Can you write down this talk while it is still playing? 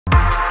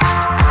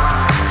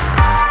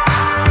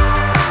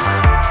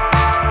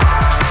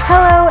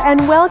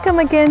and welcome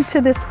again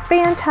to this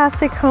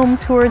fantastic home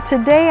tour.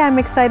 Today I'm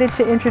excited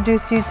to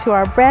introduce you to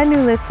our brand new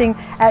listing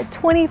at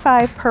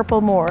 25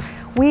 Purple Moor.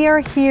 We are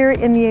here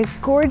in the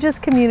gorgeous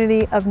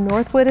community of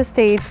Northwood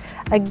Estates,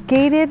 a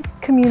gated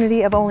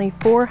community of only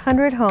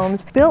 400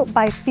 homes built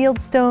by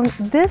Fieldstone.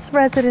 This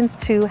residence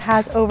too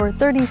has over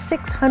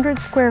 3,600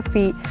 square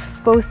feet,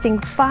 boasting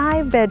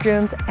 5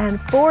 bedrooms and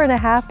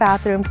 4.5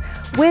 bathrooms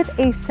with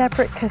a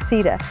separate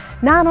casita.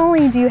 Not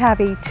only do you have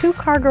a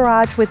 2-car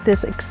garage with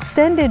this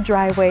extended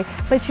driveway,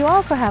 but you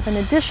also have an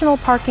additional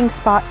parking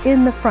spot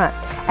in the front.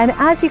 And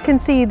as you can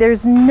see,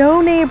 there's no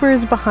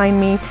neighbors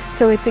behind me,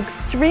 so it's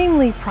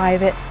extremely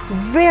private,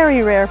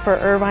 very rare for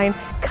Irvine.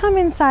 Come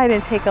inside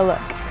and take a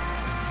look.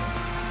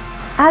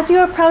 As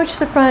you approach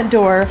the front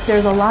door,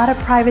 there's a lot of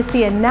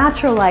privacy and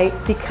natural light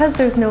because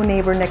there's no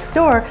neighbor next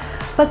door.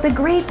 But the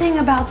great thing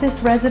about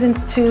this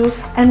residence too,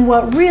 and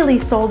what really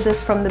sold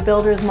this from the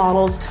builder's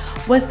models,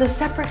 was the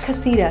separate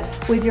casita.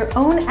 With your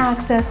own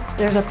access,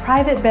 there's a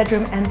private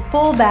bedroom and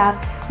full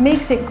bath.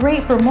 Makes it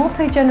great for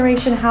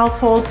multi-generation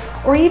households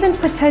or even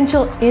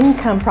potential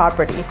income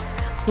property.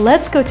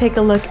 Let's go take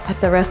a look at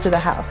the rest of the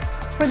house.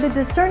 For the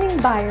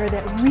discerning buyer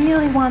that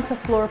really wants a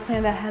floor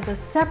plan that has a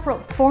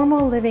separate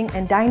formal living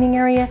and dining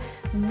area,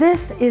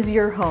 this is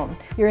your home.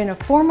 You're in a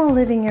formal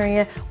living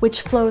area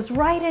which flows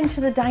right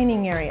into the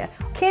dining area.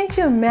 Can't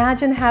you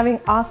imagine having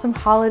awesome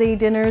holiday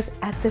dinners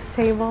at this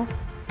table?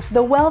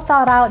 The well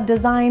thought out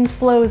design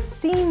flows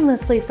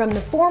seamlessly from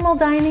the formal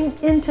dining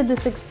into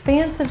this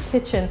expansive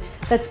kitchen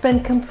that's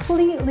been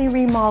completely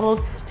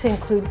remodeled to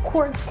include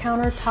quartz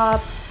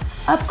countertops,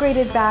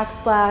 upgraded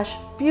backsplash,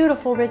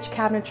 beautiful rich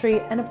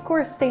cabinetry, and of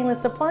course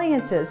stainless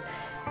appliances.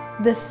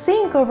 The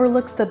sink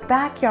overlooks the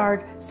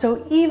backyard,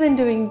 so even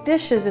doing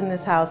dishes in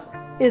this house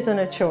isn't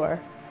a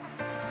chore.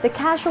 The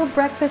casual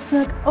breakfast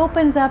nook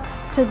opens up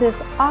to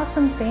this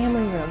awesome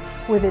family room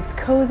with its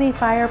cozy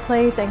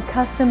fireplace and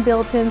custom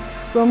built-ins,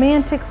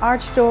 romantic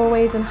arched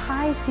doorways and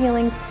high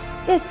ceilings.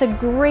 It's a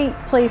great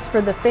place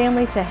for the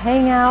family to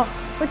hang out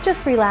or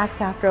just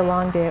relax after a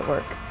long day at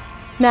work.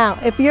 Now,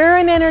 if you're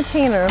an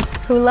entertainer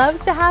who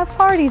loves to have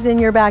parties in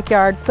your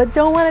backyard but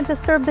don't want to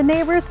disturb the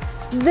neighbors,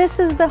 this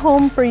is the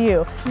home for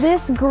you.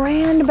 This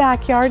grand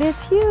backyard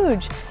is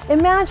huge.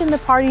 Imagine the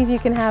parties you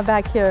can have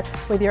back here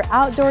with your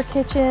outdoor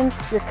kitchen,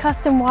 your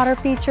custom water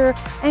feature,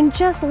 and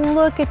just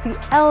look at the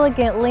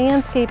elegant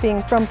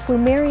landscaping from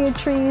plumeria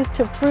trees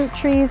to fruit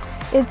trees.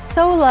 It's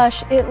so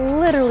lush, it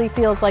literally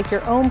feels like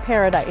your own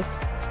paradise.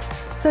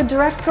 So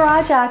direct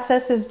garage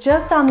access is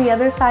just on the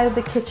other side of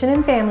the kitchen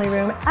and family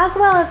room, as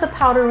well as a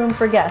powder room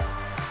for guests.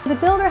 The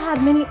builder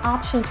had many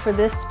options for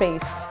this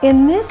space.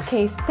 In this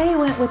case, they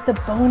went with the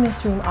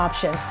bonus room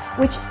option,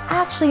 which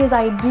actually is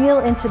ideal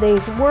in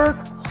today's work,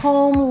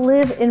 home,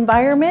 live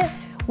environment,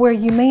 where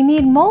you may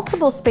need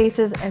multiple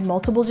spaces and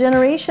multiple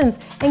generations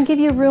and give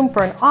you room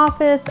for an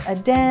office, a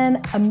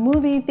den, a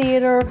movie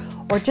theater,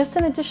 or just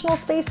an additional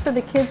space for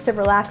the kids to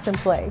relax and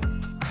play.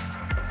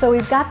 So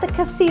we've got the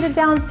casita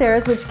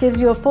downstairs, which gives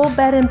you a full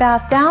bed and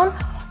bath down.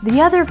 The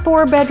other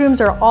 4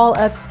 bedrooms are all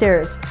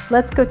upstairs.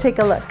 Let's go take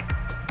a look.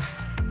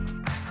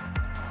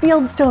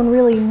 Fieldstone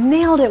really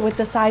nailed it with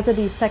the size of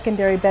these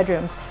secondary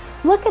bedrooms.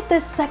 Look at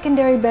this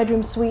secondary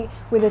bedroom suite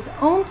with its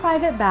own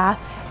private bath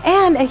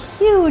and a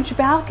huge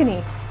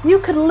balcony. You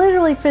could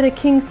literally fit a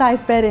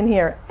king-size bed in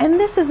here, and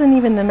this isn't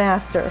even the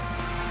master.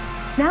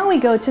 Now we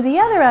go to the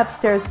other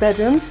upstairs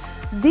bedrooms.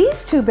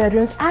 These 2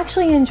 bedrooms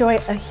actually enjoy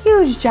a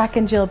huge Jack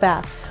and Jill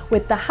bath.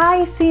 With the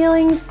high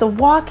ceilings, the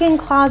walk-in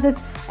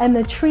closets, and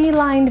the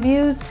tree-lined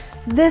views,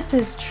 this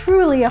is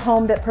truly a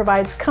home that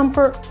provides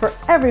comfort for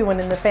everyone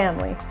in the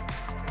family.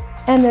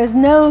 And there's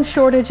no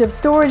shortage of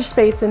storage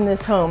space in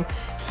this home.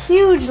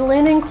 Huge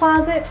linen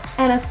closet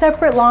and a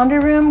separate laundry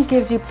room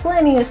gives you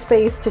plenty of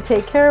space to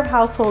take care of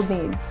household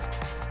needs.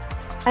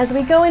 As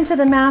we go into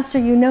the master,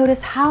 you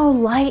notice how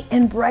light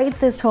and bright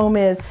this home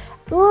is.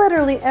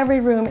 Literally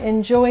every room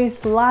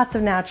enjoys lots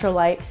of natural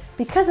light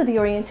because of the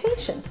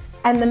orientation.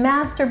 And the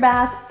master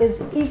bath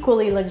is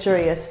equally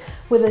luxurious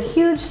with a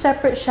huge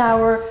separate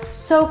shower,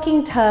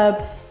 soaking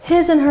tub,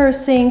 his and her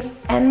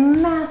sinks,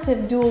 and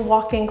massive dual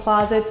walk-in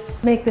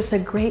closets. Make this a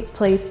great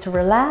place to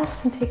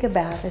relax and take a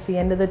bath at the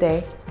end of the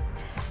day.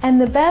 And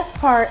the best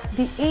part,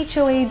 the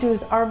HOA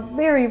dues are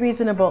very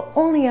reasonable,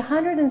 only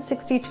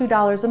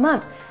 $162 a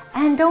month.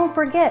 And don't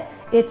forget,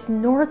 it's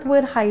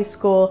Northwood High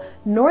School,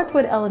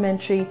 Northwood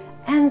Elementary,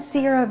 and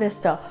Sierra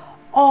Vista,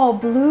 all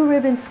blue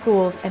ribbon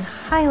schools and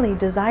highly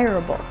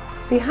desirable.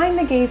 Behind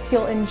the gates,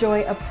 you'll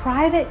enjoy a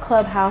private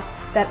clubhouse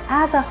that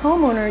as a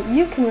homeowner,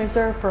 you can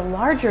reserve for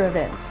larger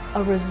events.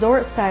 A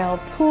resort-style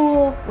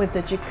pool with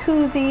a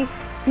jacuzzi,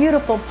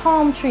 beautiful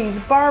palm trees,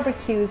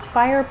 barbecues,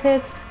 fire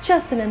pits,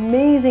 just an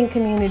amazing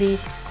community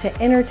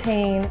to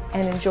entertain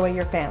and enjoy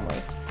your family.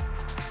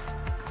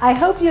 I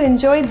hope you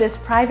enjoyed this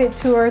private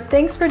tour.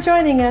 Thanks for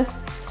joining us.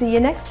 See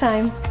you next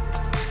time.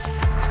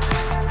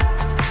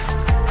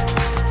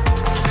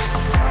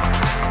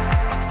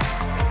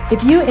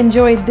 If you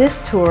enjoyed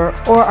this tour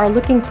or are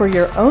looking for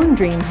your own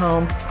dream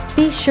home,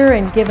 be sure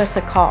and give us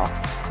a call.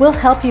 We'll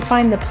help you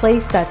find the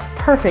place that's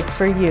perfect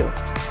for you.